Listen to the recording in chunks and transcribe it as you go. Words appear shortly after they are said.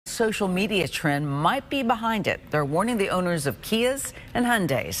social media trend might be behind it. They're warning the owners of Kias and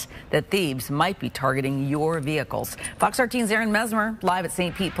Hyundais that thieves might be targeting your vehicles. Fox 13's Aaron Mesmer live at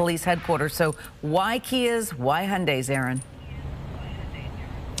St. Pete Police Headquarters. So why Kias? Why Hyundais, Aaron?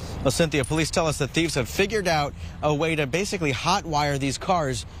 Well, Cynthia, police tell us that thieves have figured out a way to basically hotwire these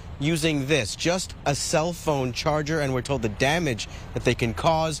cars using this, just a cell phone charger, and we're told the damage that they can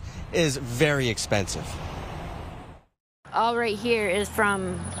cause is very expensive. All right here is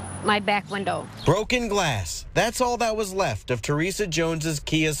from my back window. Broken glass. That's all that was left of Teresa Jones's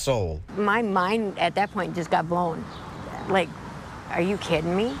Kia Soul. My mind at that point just got blown. Like, are you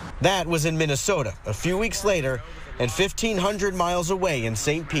kidding me? That was in Minnesota. A few weeks later, and 1,500 miles away in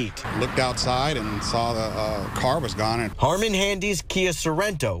St. Pete. Looked outside and saw the car was gone. Harmon Handy's Kia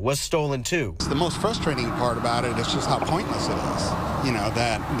Sorento was stolen too. The most frustrating part about it is just how pointless it is. You know,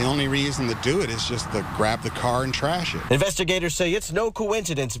 that the only reason to do it is just to grab the car and trash it. Investigators say it's no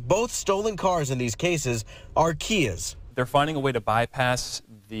coincidence both stolen cars in these cases are Kias. They're finding a way to bypass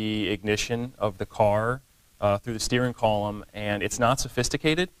the ignition of the car through the steering column, and it's not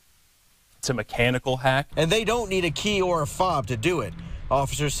sophisticated. It's a mechanical hack. And they don't need a key or a fob to do it.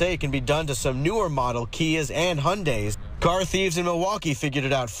 Officers say it can be done to some newer model Kias and Hyundais. Car thieves in Milwaukee figured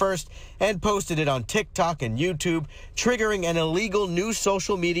it out first and posted it on TikTok and YouTube, triggering an illegal new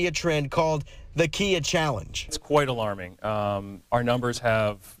social media trend called the Kia Challenge. It's quite alarming. Our numbers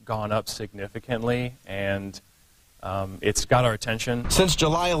have gone up significantly, and it's got our attention. Since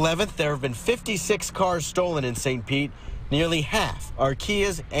July 11th, there have been 56 cars stolen in St. Pete. Nearly half are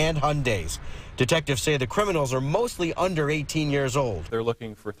Kias and Hyundais. Detectives say the criminals are mostly under 18 years old. They're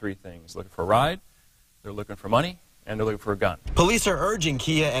looking for three things: looking for a ride, they're looking for money, and they're looking for a gun. Police are urging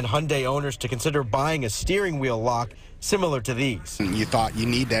Kia and Hyundai owners to consider buying a steering wheel lock similar to these. You thought you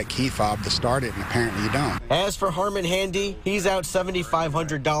need that key fob to start it, and apparently you don't. As for Harmon Handy, he's out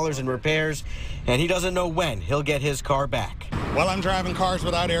 $7,500 in repairs, and he doesn't know when he'll get his car back. Well, I'm driving cars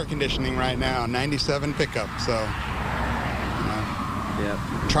without air conditioning right now, 97 pickup, so... Yep.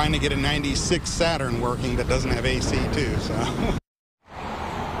 Trying to get a 96 Saturn working that doesn't have AC too, so.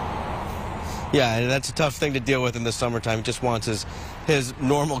 Yeah, and that's a tough thing to deal with in the summertime. He just wants his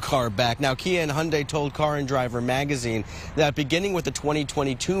normal car back. Now, Kia and Hyundai told Car and Driver magazine that beginning with the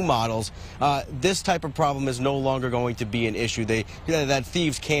 2022 models, this type of problem is no longer going to be an issue. That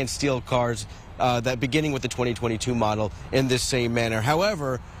thieves can't steal cars that beginning with the 2022 model in this same manner.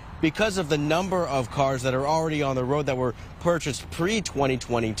 However, because of the number of cars that are already on the road that were purchased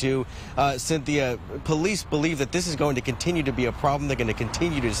pre-2022, Cynthia, police believe that this is going to continue to be a problem. They're going to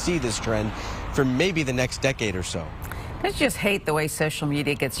continue to see this trend for maybe the next decade or so. I just hate the way social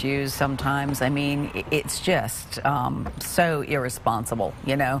media gets used sometimes. I mean, it's just so irresponsible,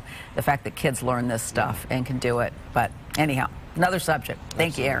 you know, the fact that kids learn this stuff and can do it. But anyhow, another subject.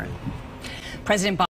 Thank you, Aaron. President